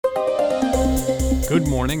Good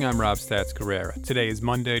morning, I'm Rob Stats Carrera. Today is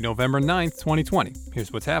Monday, November 9th, 2020. Here's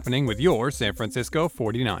what's happening with your San Francisco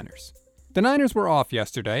 49ers. The Niners were off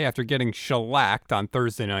yesterday after getting shellacked on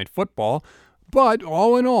Thursday Night Football, but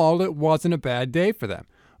all in all, it wasn't a bad day for them.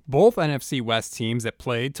 Both NFC West teams that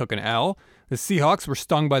played took an L. The Seahawks were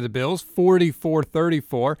stung by the Bills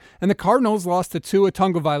 44-34, and the Cardinals lost to Tua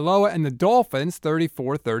Tagovailoa and the Dolphins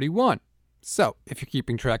 34-31. So, if you're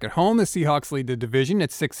keeping track at home, the Seahawks lead the division at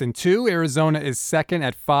 6-2. Arizona is second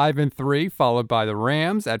at 5-3, followed by the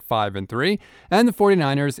Rams at 5-3, and the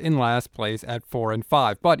 49ers in last place at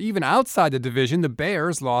 4-5. But even outside the division, the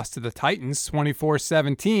Bears lost to the Titans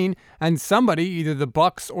 24-17, and somebody, either the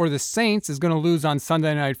Bucs or the Saints, is going to lose on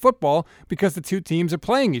Sunday Night Football because the two teams are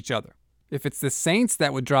playing each other. If it's the Saints,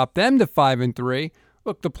 that would drop them to 5-3.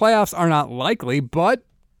 Look, the playoffs are not likely, but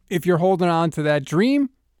if you're holding on to that dream,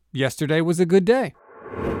 yesterday was a good day.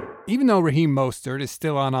 Even though Raheem Mostert is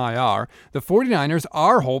still on IR, the 49ers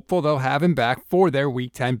are hopeful they'll have him back for their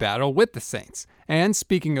Week 10 battle with the Saints. And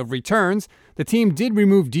speaking of returns, the team did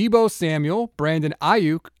remove Deebo Samuel, Brandon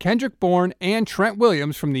Ayuk, Kendrick Bourne, and Trent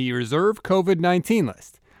Williams from the reserve COVID-19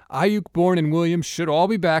 list. Ayuk, Bourne, and Williams should all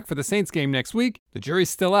be back for the Saints game next week. The jury's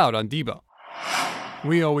still out on Deebo.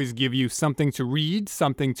 We always give you something to read,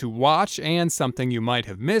 something to watch, and something you might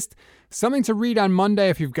have missed. Something to read on Monday.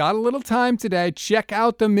 If you've got a little time today, check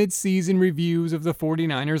out the midseason reviews of the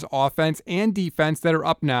 49ers offense and defense that are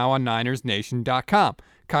up now on NinersNation.com.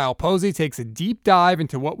 Kyle Posey takes a deep dive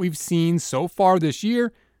into what we've seen so far this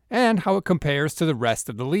year and how it compares to the rest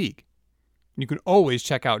of the league. You can always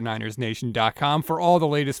check out NinersNation.com for all the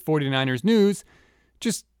latest 49ers news.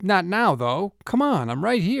 Just not now, though. Come on, I'm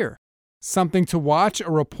right here. Something to watch,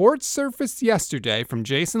 a report surfaced yesterday from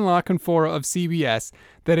Jason La Canfora of CBS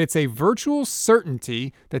that it's a virtual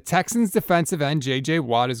certainty that Texans defensive end J.J.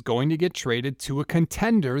 Watt is going to get traded to a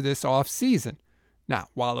contender this offseason. Now,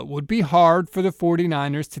 while it would be hard for the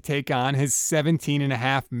 49ers to take on his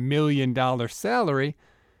 $17.5 million salary,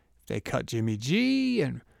 if they cut Jimmy G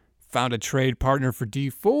and found a trade partner for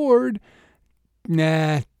D Ford,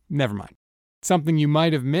 never mind. Something you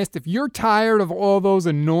might have missed. If you're tired of all those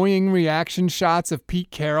annoying reaction shots of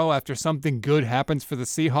Pete Carroll after something good happens for the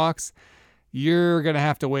Seahawks, you're going to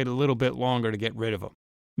have to wait a little bit longer to get rid of him.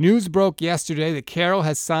 News broke yesterday that Carroll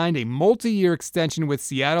has signed a multi-year extension with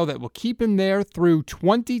Seattle that will keep him there through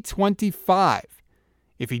 2025.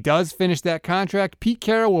 If he does finish that contract, Pete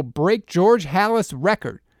Carroll will break George Halas'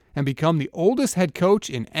 record and become the oldest head coach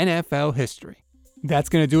in NFL history. That's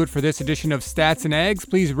going to do it for this edition of Stats and Eggs.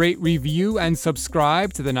 Please rate, review, and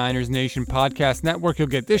subscribe to the Niners Nation Podcast Network. You'll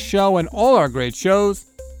get this show and all our great shows.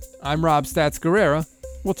 I'm Rob Stats Guerrera.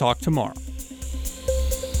 We'll talk tomorrow.